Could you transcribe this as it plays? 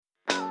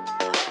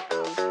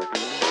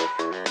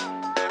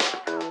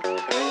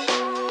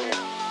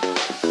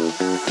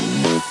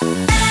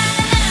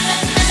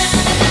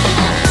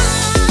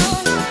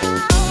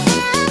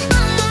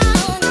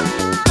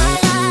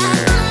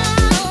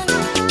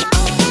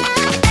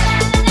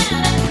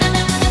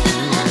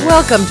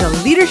Welcome to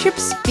Leadership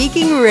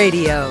Speaking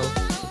Radio.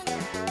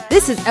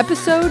 This is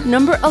episode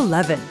number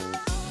 11.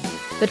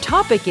 The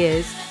topic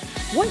is,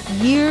 what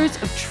years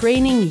of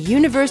training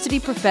university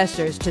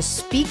professors to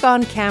speak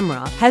on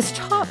camera has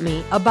taught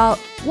me about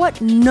what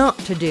not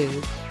to do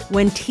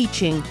when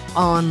teaching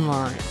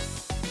online.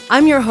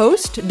 I'm your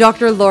host,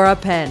 Dr. Laura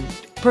Penn,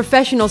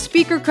 professional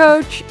speaker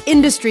coach,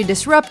 industry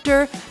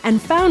disruptor,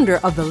 and founder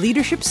of the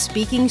Leadership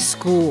Speaking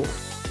School.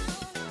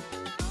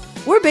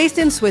 We're based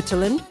in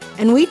Switzerland,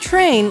 and we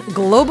train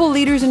global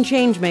leaders and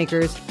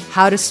changemakers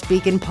how to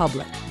speak in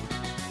public.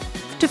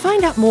 To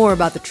find out more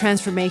about the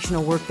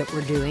transformational work that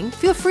we're doing,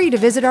 feel free to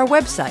visit our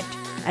website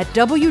at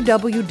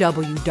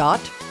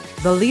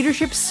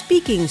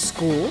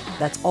www.theleadershipspeakingschool,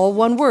 that's all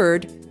one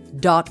word,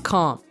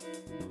 .com.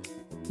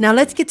 Now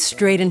let's get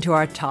straight into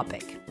our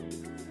topic.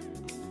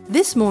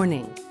 This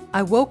morning,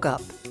 I woke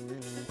up,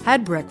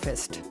 had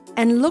breakfast,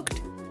 and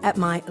looked at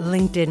my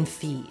LinkedIn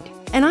feed.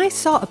 And I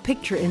saw a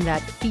picture in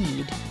that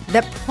feed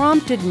that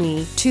prompted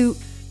me to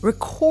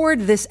record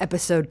this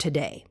episode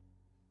today.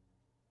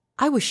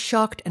 I was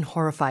shocked and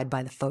horrified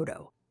by the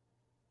photo.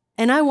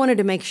 And I wanted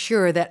to make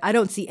sure that I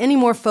don't see any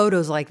more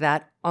photos like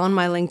that on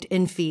my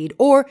LinkedIn feed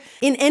or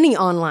in any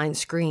online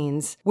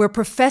screens where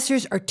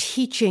professors are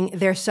teaching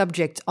their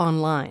subjects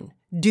online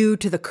due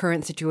to the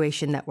current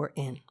situation that we're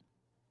in.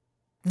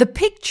 The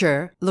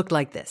picture looked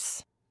like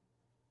this.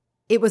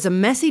 It was a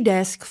messy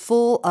desk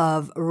full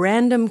of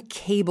random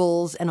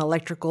cables and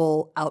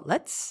electrical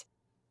outlets.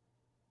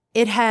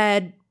 It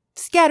had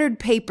scattered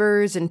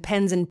papers and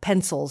pens and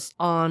pencils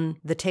on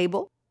the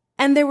table,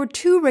 and there were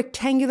two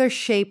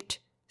rectangular-shaped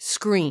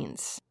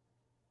screens.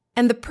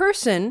 And the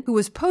person who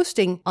was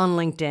posting on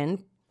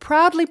LinkedIn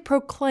proudly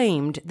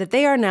proclaimed that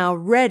they are now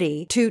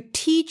ready to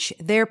teach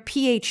their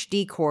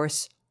PhD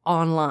course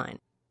online.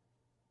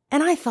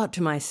 And I thought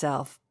to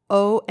myself,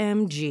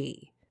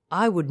 OMG,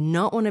 I would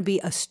not want to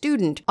be a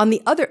student on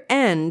the other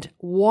end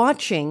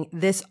watching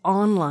this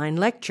online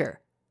lecture.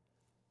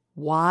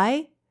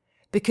 Why?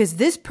 Because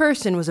this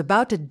person was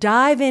about to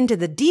dive into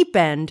the deep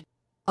end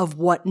of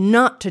what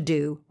not to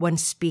do when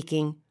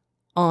speaking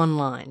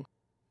online.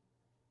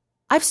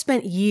 I've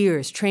spent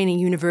years training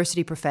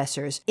university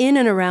professors in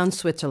and around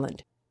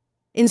Switzerland,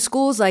 in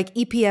schools like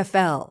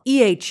EPFL,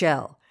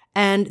 EHL,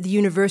 and the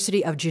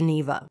University of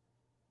Geneva,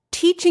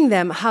 teaching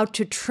them how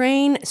to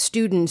train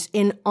students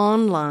in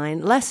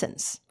online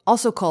lessons,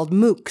 also called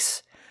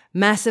MOOCs,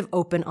 Massive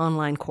Open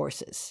Online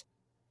Courses.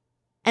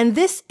 And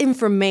this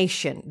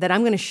information that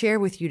I'm going to share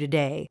with you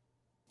today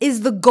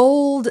is the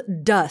gold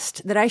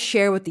dust that I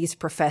share with these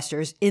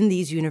professors in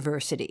these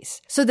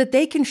universities so that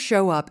they can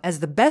show up as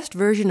the best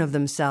version of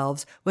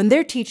themselves when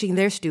they're teaching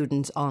their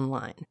students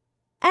online.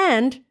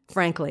 And,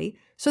 frankly,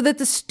 so that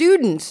the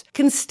students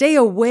can stay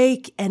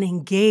awake and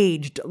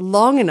engaged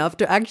long enough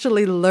to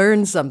actually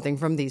learn something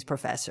from these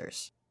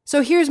professors.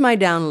 So here's my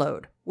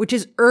download, which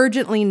is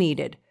urgently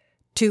needed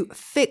to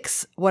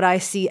fix what I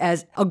see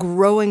as a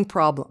growing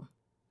problem.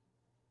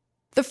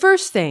 The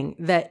first thing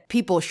that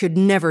people should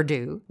never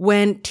do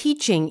when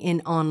teaching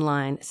in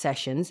online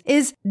sessions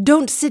is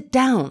don't sit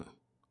down,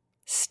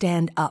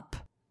 stand up.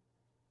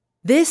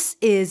 This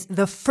is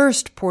the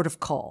first port of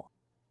call.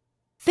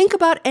 Think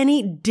about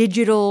any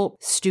digital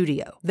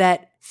studio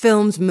that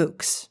films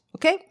MOOCs,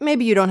 okay?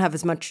 Maybe you don't have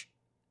as much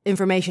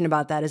information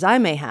about that as I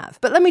may have,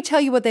 but let me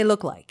tell you what they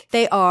look like.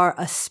 They are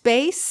a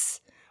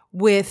space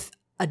with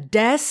a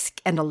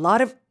desk and a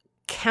lot of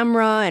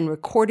camera and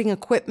recording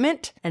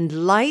equipment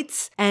and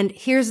lights. And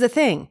here's the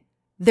thing,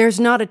 there's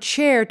not a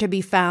chair to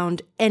be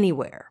found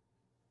anywhere.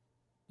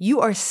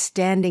 You are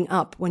standing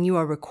up when you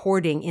are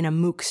recording in a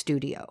MOOC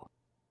studio.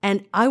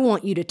 And I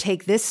want you to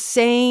take this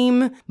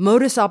same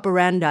modus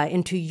operandi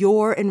into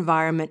your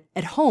environment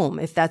at home,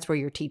 if that's where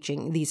you're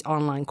teaching these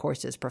online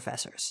courses,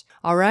 professors.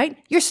 All right?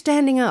 You're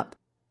standing up.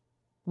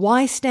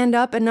 Why stand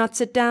up and not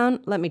sit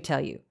down? Let me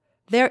tell you.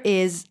 There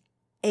is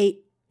a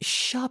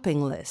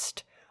shopping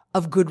list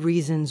of good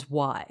reasons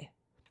why.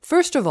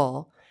 First of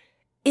all,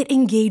 it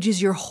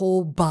engages your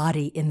whole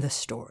body in the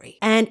story,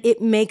 and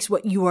it makes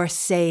what you are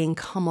saying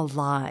come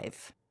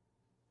alive.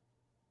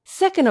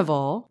 Second of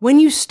all, when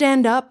you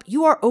stand up,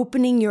 you are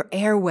opening your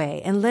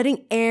airway and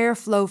letting air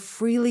flow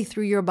freely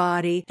through your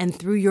body and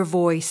through your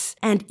voice,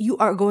 and you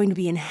are going to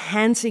be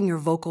enhancing your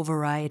vocal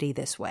variety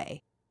this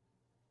way.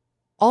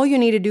 All you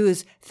need to do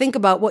is think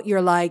about what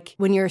you're like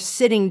when you're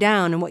sitting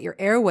down and what your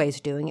airway's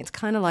doing. It's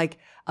kind of like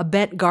a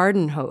bent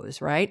garden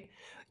hose, right?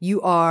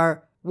 You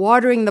are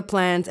watering the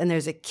plants and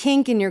there's a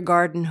kink in your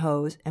garden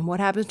hose, and what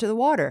happens to the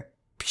water?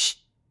 Psh,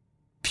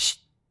 psh,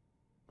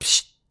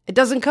 psh. It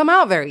doesn't come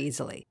out very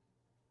easily.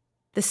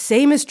 The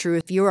same is true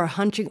if you are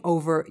hunching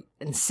over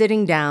and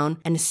sitting down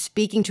and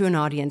speaking to an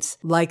audience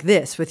like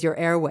this with your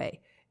airway.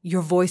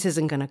 Your voice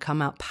isn't going to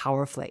come out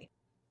powerfully.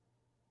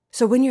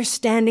 So when you're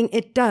standing,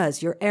 it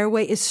does. Your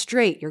airway is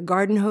straight, your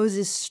garden hose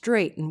is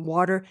straight, and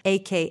water,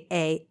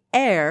 aka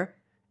air,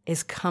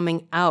 is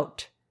coming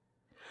out.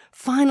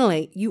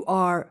 Finally, you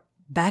are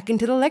back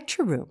into the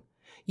lecture room.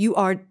 You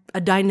are a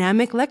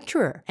dynamic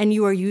lecturer, and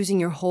you are using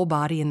your whole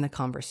body in the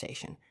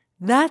conversation.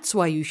 That's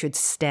why you should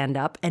stand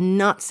up and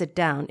not sit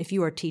down if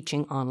you are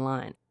teaching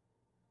online.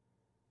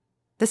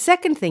 The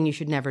second thing you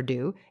should never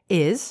do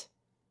is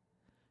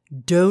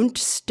don't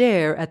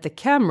stare at the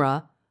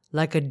camera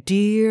like a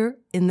deer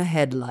in the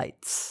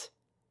headlights.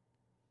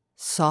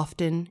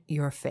 Soften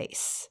your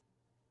face.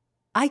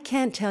 I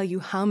can't tell you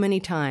how many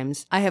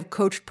times I have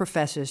coached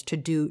professors to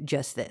do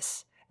just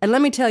this. And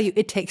let me tell you,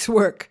 it takes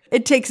work.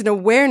 It takes an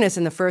awareness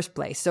in the first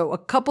place. So a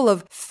couple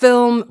of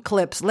film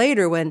clips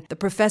later, when the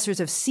professors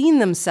have seen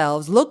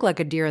themselves look like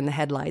a deer in the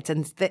headlights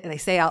and they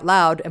say out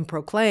loud and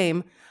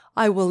proclaim,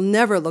 "I will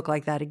never look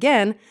like that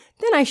again,"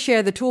 then I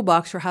share the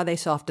toolbox for how they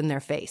soften their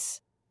face.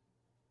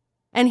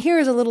 And here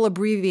is a little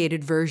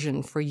abbreviated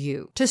version for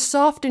you. To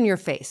soften your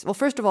face. Well,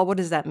 first of all, what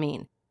does that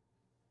mean?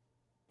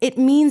 It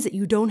means that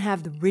you don't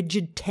have the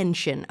rigid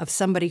tension of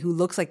somebody who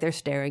looks like they're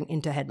staring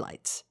into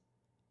headlights.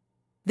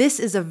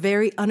 This is a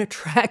very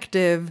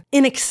unattractive,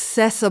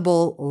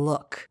 inaccessible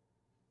look.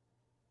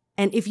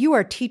 And if you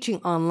are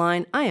teaching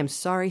online, I am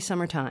sorry,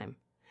 summertime,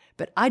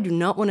 but I do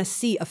not want to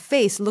see a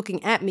face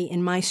looking at me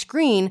in my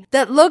screen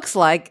that looks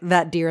like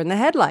that deer in the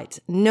headlights.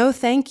 No,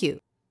 thank you.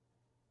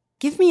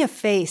 Give me a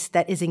face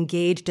that is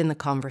engaged in the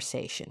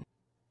conversation.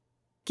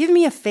 Give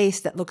me a face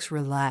that looks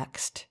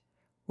relaxed,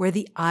 where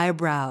the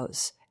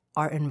eyebrows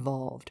are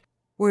involved,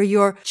 where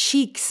your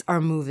cheeks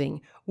are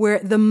moving, where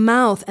the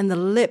mouth and the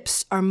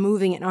lips are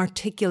moving and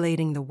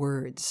articulating the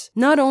words.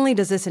 Not only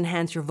does this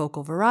enhance your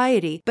vocal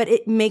variety, but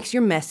it makes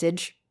your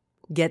message,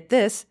 get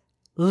this,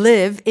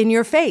 live in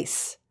your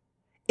face.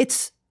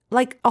 It's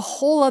like a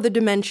whole other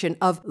dimension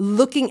of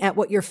looking at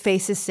what your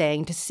face is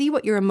saying to see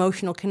what your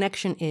emotional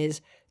connection is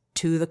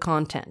to the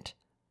content.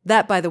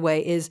 That, by the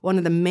way, is one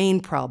of the main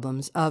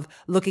problems of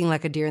looking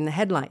like a deer in the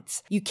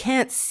headlights. You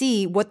can't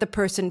see what the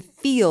person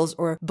feels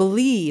or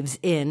believes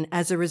in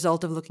as a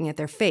result of looking at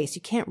their face.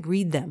 You can't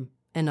read them,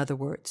 in other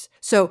words.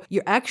 So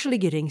you're actually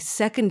getting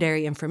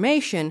secondary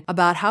information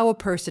about how a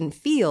person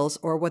feels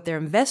or what their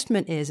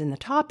investment is in the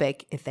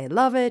topic, if they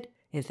love it,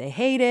 if they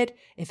hate it,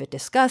 if it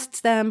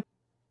disgusts them.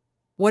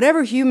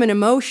 Whatever human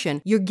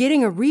emotion, you're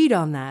getting a read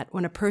on that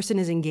when a person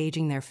is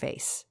engaging their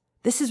face.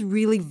 This is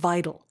really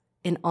vital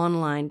in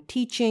online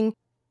teaching,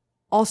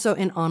 also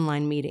in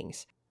online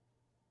meetings.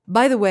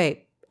 By the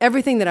way,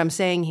 everything that I'm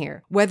saying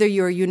here, whether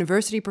you're a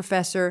university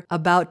professor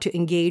about to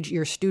engage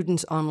your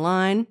students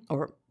online,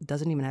 or it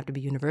doesn't even have to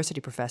be university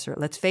professor,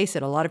 let's face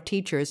it, a lot of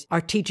teachers are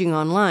teaching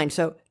online.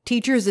 So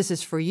teachers, this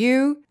is for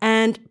you,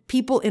 and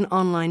people in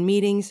online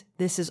meetings,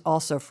 this is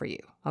also for you.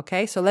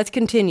 Okay, so let's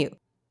continue.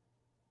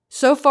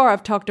 So far,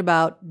 I've talked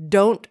about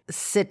don't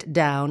sit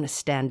down,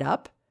 stand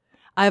up.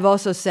 I've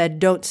also said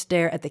don't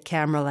stare at the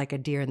camera like a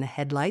deer in the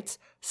headlights.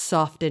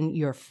 Soften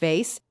your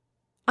face.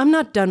 I'm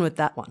not done with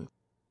that one.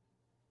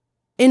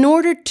 In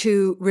order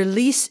to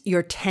release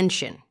your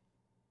tension,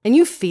 and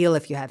you feel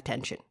if you have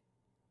tension,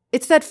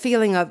 it's that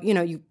feeling of,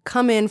 you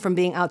come in from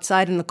being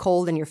outside in the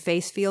cold and your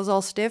face feels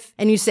all stiff,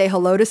 and you say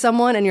hello to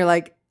someone and you're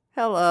like,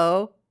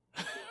 hello.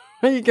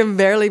 You can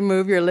barely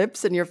move your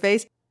lips and your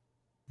face.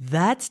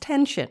 That's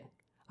tension.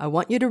 I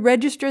want you to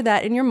register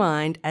that in your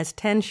mind as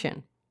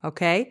tension.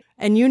 Okay?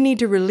 And you need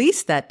to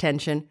release that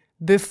tension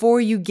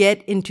before you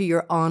get into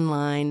your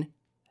online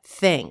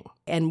thing.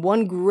 And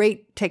one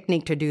great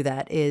technique to do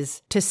that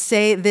is to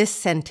say this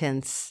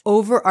sentence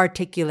over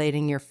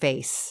articulating your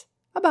face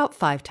about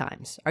 5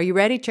 times. Are you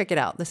ready? Check it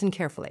out. Listen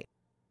carefully.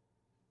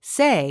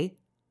 Say,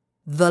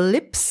 the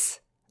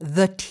lips,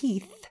 the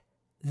teeth,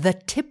 the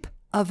tip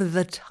of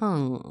the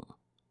tongue.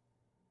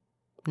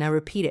 Now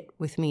repeat it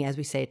with me as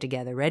we say it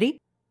together. Ready?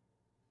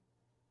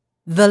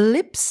 The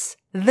lips,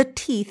 the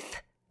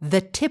teeth,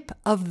 the tip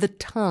of the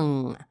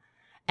tongue.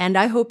 And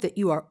I hope that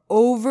you are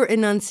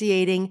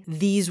over-enunciating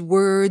these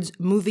words,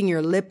 moving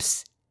your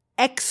lips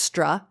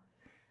extra,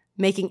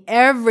 making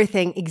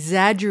everything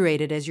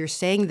exaggerated as you're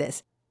saying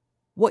this.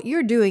 What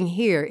you're doing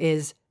here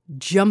is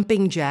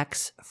jumping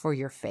jacks for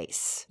your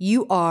face.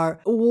 You are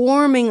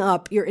warming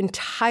up your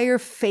entire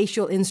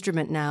facial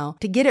instrument now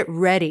to get it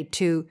ready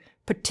to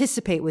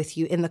participate with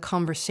you in the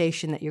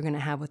conversation that you're going to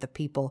have with the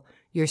people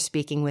you're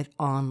speaking with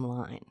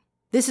online.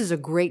 This is a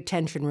great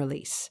tension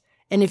release.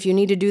 And if you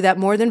need to do that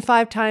more than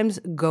 5 times,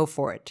 go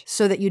for it.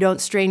 So that you don't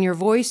strain your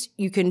voice,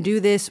 you can do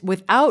this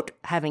without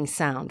having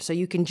sound. So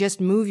you can just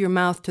move your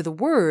mouth to the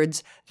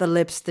words, the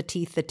lips, the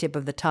teeth, the tip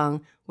of the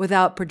tongue,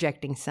 without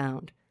projecting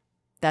sound.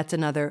 That's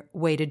another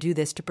way to do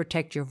this to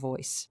protect your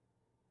voice.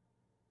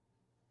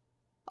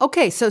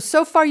 Okay,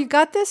 so far you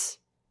got this?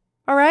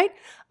 All right?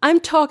 I'm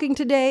talking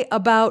today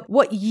about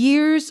what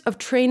years of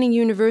training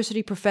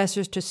university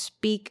professors to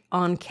speak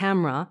on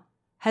camera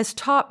has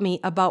taught me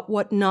about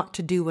what not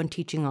to do when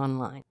teaching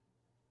online.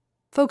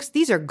 Folks,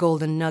 these are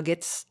golden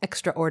nuggets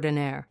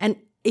extraordinaire. And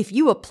if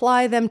you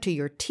apply them to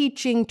your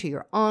teaching, to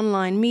your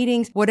online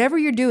meetings, whatever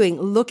you're doing,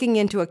 looking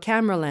into a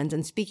camera lens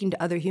and speaking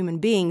to other human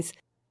beings,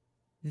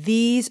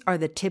 these are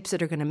the tips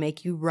that are going to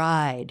make you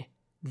ride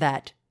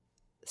that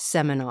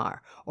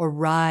seminar or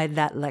ride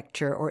that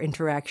lecture or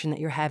interaction that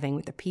you're having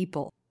with the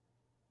people.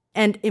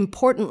 And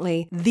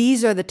importantly,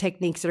 these are the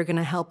techniques that are going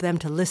to help them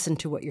to listen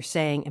to what you're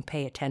saying and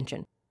pay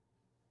attention.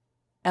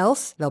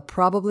 Else, they'll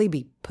probably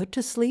be put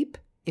to sleep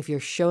if you're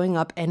showing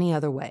up any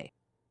other way.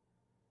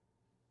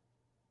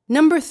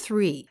 Number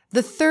 3,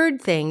 the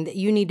third thing that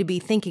you need to be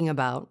thinking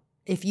about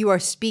if you are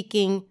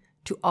speaking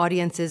to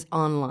audiences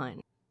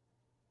online.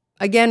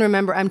 Again,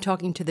 remember, I'm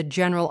talking to the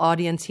general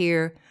audience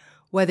here,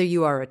 whether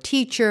you are a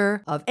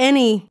teacher of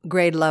any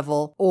grade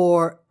level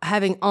or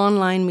having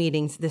online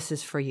meetings, this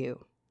is for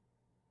you.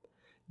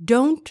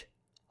 Don't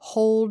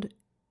hold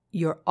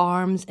your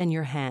arms and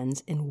your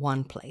hands in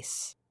one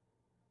place.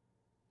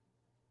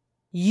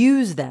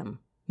 Use them,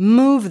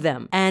 move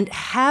them, and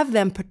have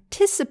them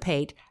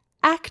participate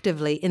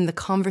actively in the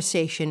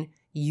conversation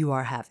you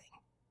are having.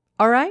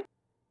 All right?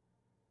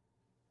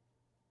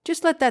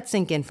 Just let that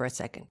sink in for a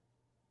second.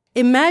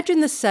 Imagine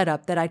the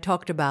setup that I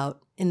talked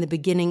about in the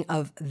beginning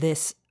of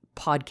this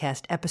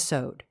podcast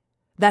episode.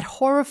 That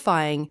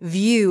horrifying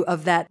view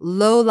of that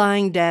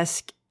low-lying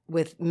desk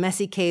with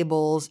messy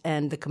cables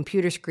and the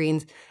computer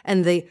screens,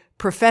 and the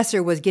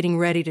professor was getting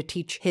ready to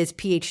teach his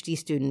PhD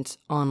students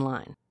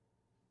online.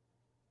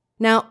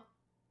 Now,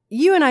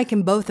 you and I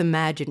can both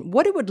imagine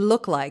what it would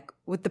look like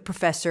with the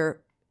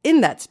professor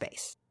in that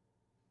space.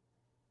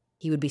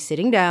 He would be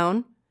sitting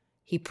down.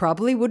 He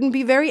probably wouldn't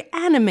be very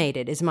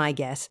animated, is my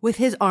guess, with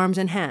his arms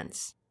and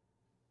hands.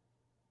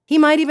 He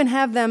might even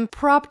have them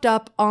propped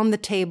up on the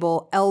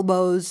table,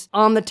 elbows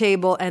on the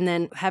table, and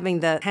then having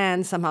the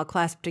hands somehow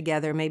clasped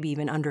together, maybe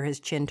even under his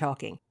chin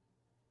talking.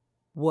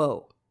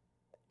 Whoa.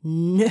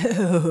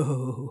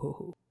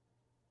 No.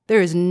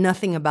 There is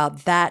nothing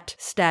about that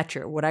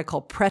stature, what I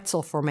call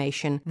pretzel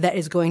formation, that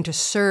is going to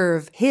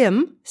serve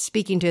him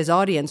speaking to his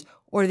audience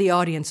or the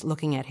audience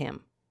looking at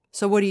him.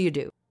 So what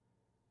do?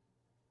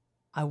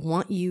 I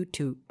want you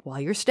to, while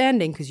you're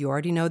standing, because you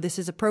already know this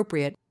is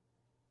appropriate,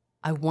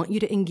 I want you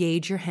to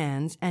engage your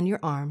hands and your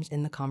arms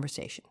in the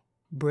conversation.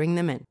 Bring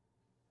them in.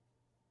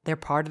 They're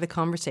part of the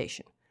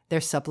conversation. They're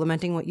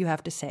supplementing what you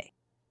have to say.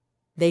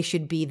 They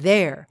should be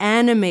there,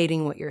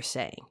 animating what you're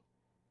saying,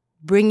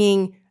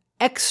 bringing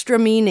extra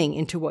meaning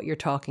into what you're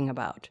talking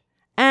about.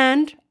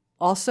 And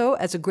also,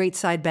 as a great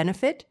side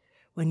benefit,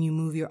 when you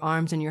move your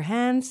arms and your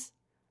hands,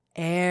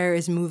 air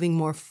is moving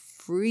more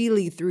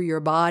freely through your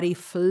body,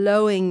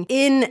 flowing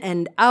in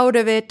and out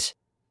of it.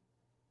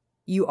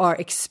 You are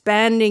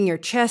expanding your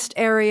chest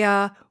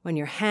area when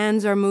your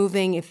hands are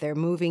moving, if they're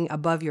moving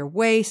above your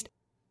waist.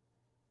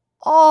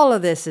 All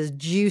of this is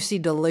juicy,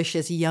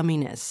 delicious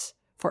yumminess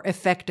for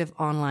effective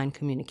online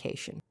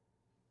communication.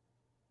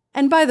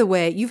 And by the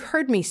way, you've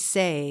heard me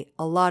say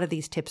a lot of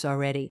these tips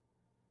already.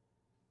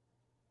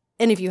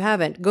 And if you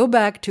haven't, go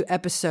back to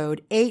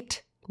episode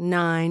 8,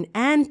 9,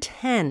 and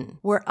 10,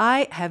 where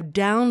I have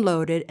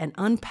downloaded and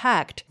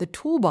unpacked the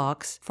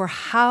toolbox for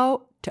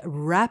how to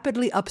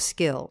rapidly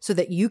upskill so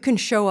that you can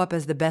show up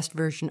as the best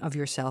version of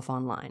yourself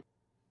online.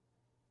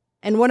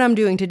 And what I'm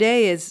doing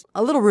today is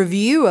a little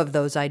review of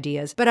those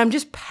ideas, but I'm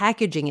just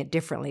packaging it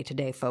differently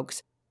today,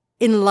 folks,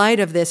 in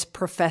light of this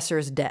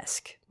professor's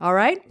desk. All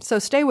right? So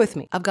stay with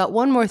me. I've got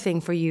one more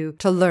thing for you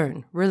to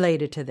learn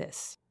related to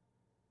this.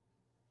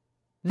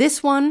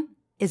 This one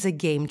is a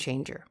game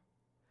changer.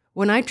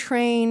 When I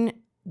train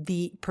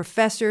the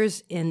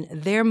professors in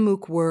their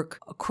MOOC work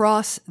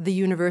across the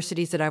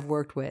universities that I've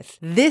worked with,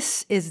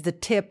 this is the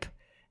tip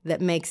that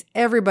makes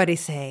everybody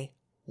say,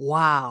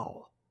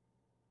 wow,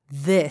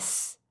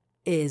 this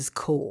is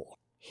cool.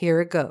 Here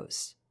it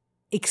goes.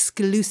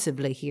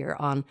 Exclusively here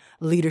on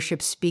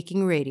Leadership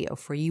Speaking Radio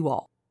for you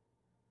all.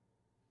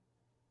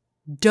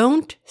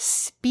 Don't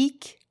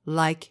speak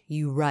like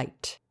you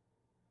write.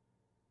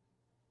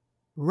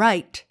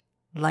 Write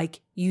like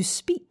you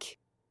speak.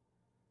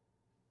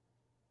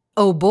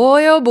 Oh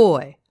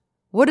boy,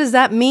 what does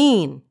that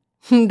mean?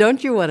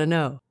 Don't you want to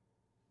know?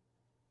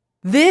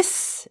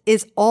 This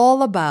is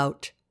all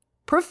about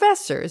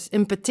professors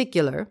in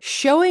particular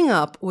showing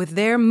up with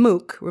their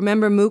MOOC.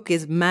 Remember, MOOC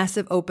is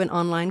Massive Open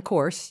Online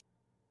Course.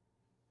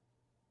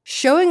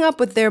 Showing up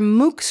with their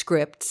MOOC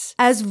scripts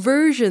as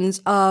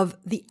versions of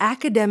the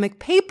academic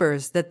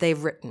papers that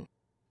they've written.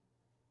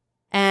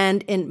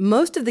 And in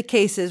most of the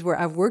cases where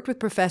I've worked with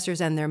professors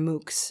and their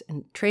MOOCs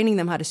and training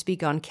them how to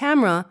speak on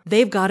camera,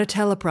 they've got a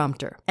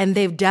teleprompter and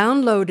they've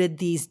downloaded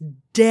these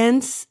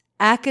dense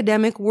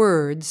academic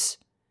words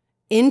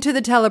into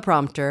the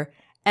teleprompter,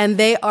 and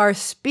they are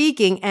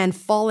speaking and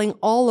falling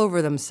all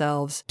over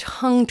themselves,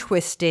 tongue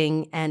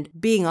twisting and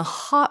being a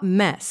hot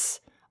mess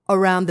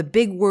around the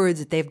big words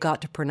that they've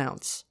got to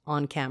pronounce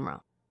on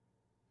camera.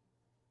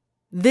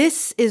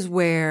 This is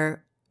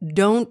where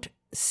don't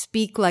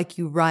speak like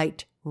you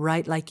write,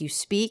 write like you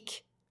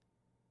speak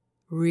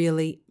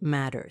really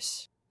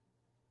matters.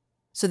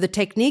 So the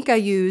technique I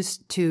use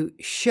to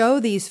show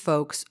these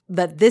folks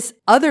that this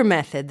other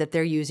method that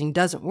they're using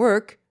doesn't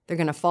work, they're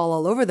going to fall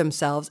all over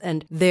themselves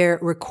and their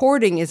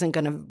recording isn't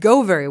going to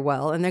go very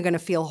well and they're going to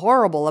feel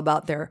horrible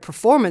about their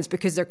performance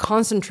because they're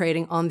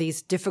concentrating on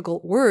these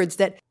difficult words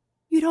that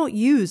you don't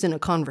use in a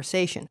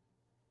conversation.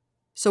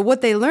 So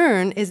what they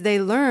learn is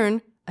they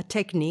learn a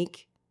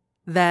technique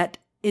that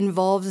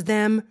involves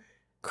them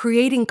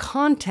creating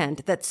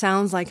content that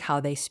sounds like how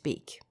they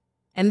speak.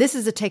 And this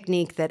is a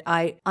technique that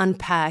I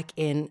unpack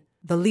in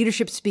the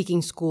Leadership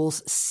Speaking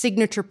School's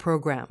signature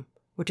program,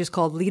 which is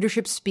called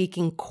Leadership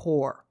Speaking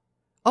Core.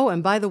 Oh,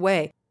 and by the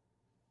way,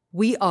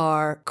 we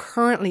are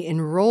currently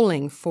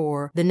enrolling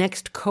for the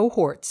next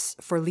cohorts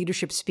for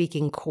Leadership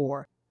Speaking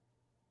Core.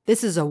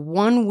 This is a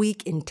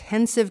 1-week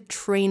intensive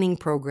training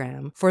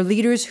program for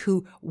leaders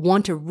who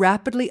want to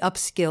rapidly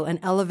upskill and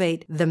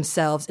elevate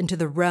themselves into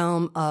the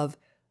realm of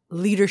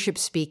leadership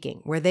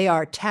speaking, where they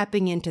are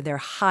tapping into their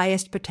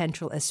highest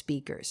potential as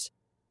speakers.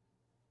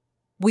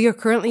 We are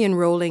currently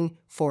enrolling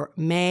for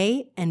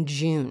May and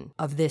June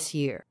of this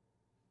year.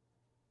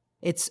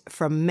 It's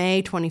from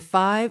May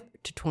 25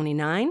 to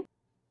 29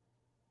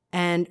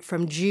 and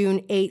from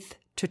June 8th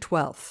to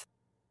 12th.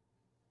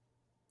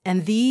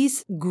 And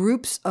these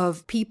groups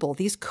of people,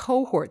 these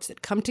cohorts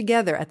that come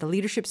together at the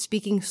Leadership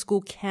Speaking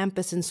School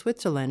campus in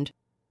Switzerland,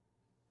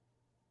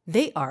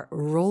 they are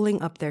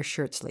rolling up their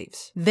shirt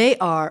sleeves. They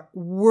are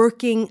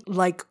working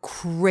like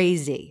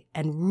crazy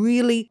and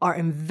really are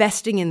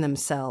investing in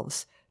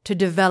themselves to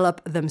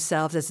develop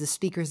themselves as the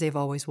speakers they've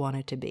always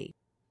wanted to be.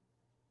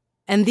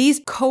 And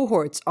these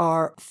cohorts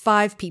are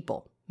 5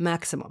 people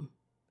maximum.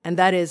 And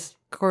that is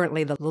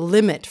currently the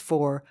limit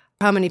for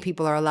how many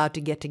people are allowed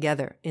to get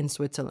together in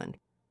Switzerland.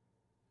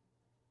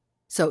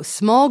 So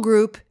small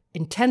group,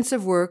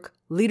 intensive work,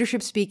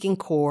 Leadership Speaking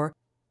Core,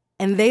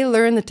 and they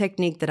learn the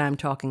technique that I'm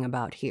talking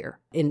about here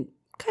in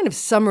kind of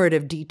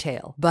summative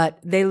detail, but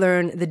they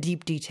learn the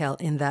deep detail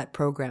in that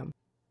program.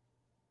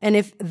 And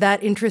if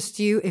that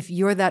interests you, if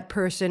you're that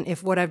person,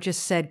 if what I've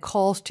just said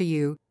calls to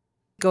you,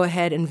 go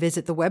ahead and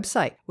visit the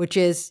website, which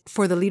is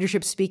for the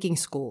Leadership Speaking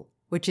School,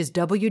 which is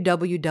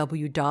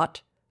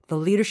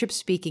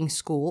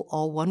www.theleadershipspeakingschool,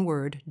 all one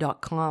word,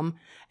 .com,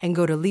 and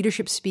go to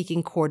Leadership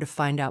Speaking Core to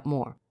find out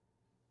more.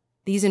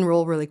 These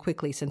enroll really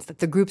quickly since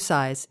the group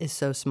size is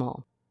so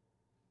small.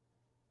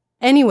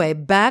 Anyway,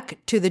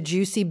 back to the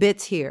juicy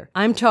bits here.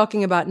 I'm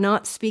talking about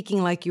not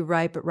speaking like you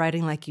write, but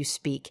writing like you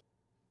speak.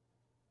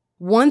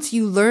 Once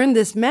you learn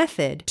this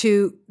method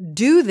to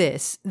do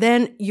this,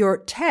 then your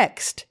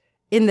text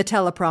in the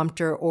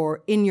teleprompter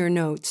or in your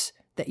notes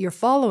that you're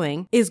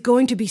following is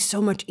going to be so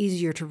much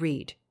easier to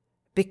read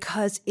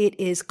because it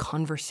is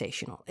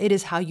conversational. It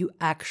is how you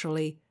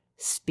actually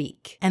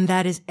speak. And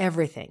that is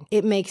everything.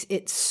 It makes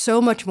it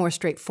so much more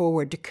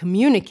straightforward to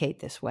communicate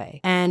this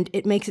way. And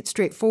it makes it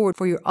straightforward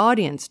for your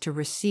audience to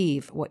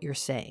receive what you're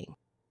saying.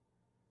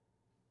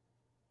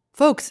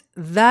 Folks,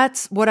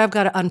 that's what I've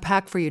got to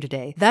unpack for you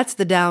today. That's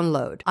the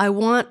download. I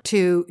want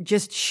to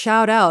just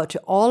shout out to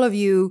all of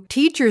you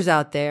teachers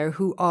out there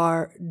who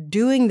are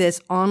doing this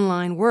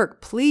online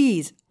work.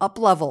 Please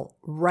up-level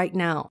right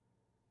now.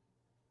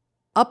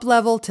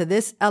 Up-level to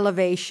this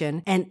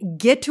elevation and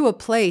get to a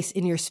place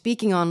in your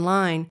speaking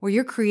online where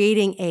you're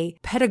creating a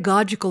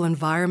pedagogical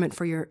environment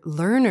for your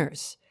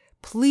learners.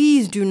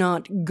 Please do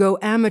not go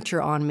amateur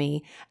on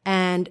me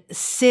and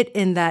sit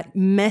in that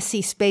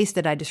messy space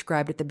that I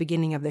described at the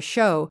beginning of the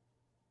show,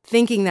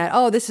 thinking that,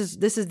 oh, this is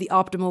the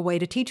optimal way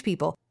to teach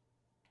people.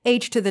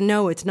 H to the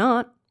no, it's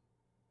not.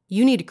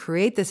 You need to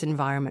create this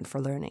environment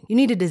for learning. You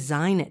need to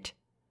design it.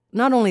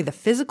 Not only the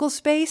physical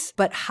space,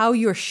 but how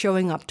you're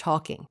showing up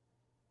talking.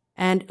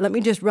 And let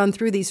me just run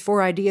through these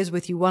 4 ideas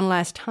with you one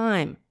last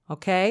time,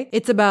 okay?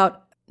 It's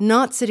about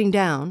not sitting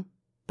down,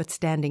 but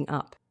standing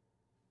up.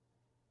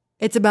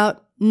 It's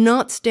about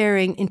not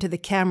staring into the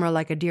camera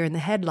like a deer in the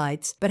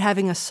headlights, but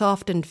having a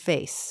softened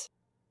face.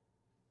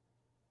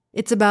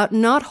 It's about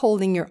not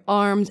holding your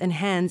arms and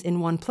hands in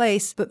one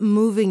place, but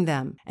moving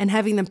them and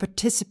having them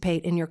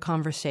participate in your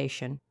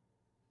conversation.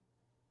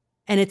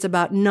 And it's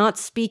about not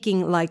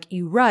speaking like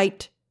you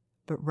write,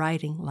 but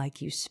writing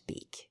like you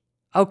speak.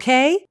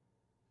 Okay?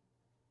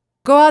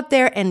 Go out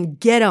there and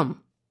get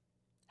them.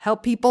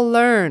 Help people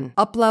learn.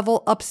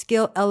 Up-level,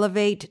 upskill,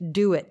 elevate,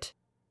 do it.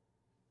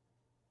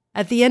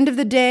 At the end of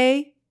the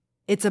day,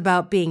 it's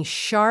about being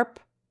sharp,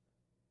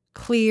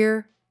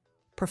 clear,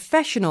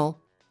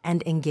 professional,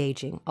 and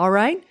engaging. All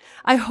right?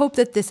 I hope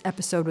that this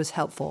episode was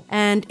helpful.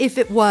 And if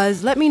it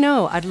was, let me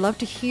know. I'd love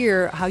to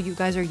hear how you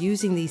guys are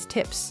using these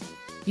tips.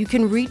 You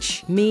can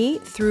reach me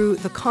through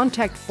the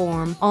contact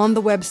form on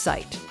the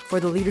website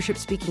for the Leadership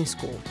Speaking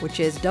School, which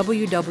is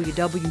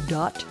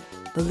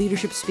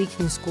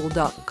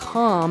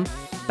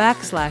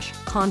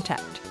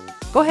www.theleadershipspeakingschool.com/contact.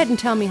 Go ahead and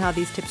tell me how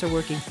these tips are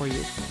working for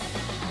you.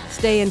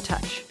 Stay in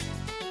touch.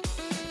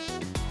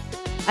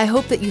 I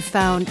hope that you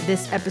found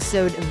this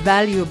episode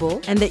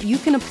valuable and that you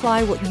can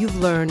apply what you've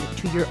learned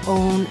to your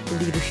own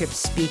leadership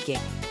speaking.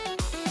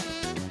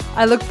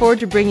 I look forward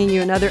to bringing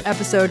you another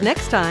episode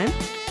next time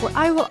where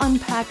I will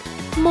unpack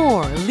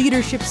more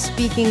leadership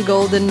speaking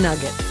golden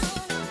nuggets.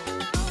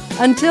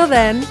 Until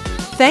then,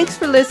 thanks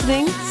for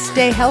listening,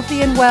 stay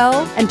healthy and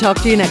well, and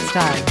talk to you next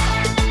time.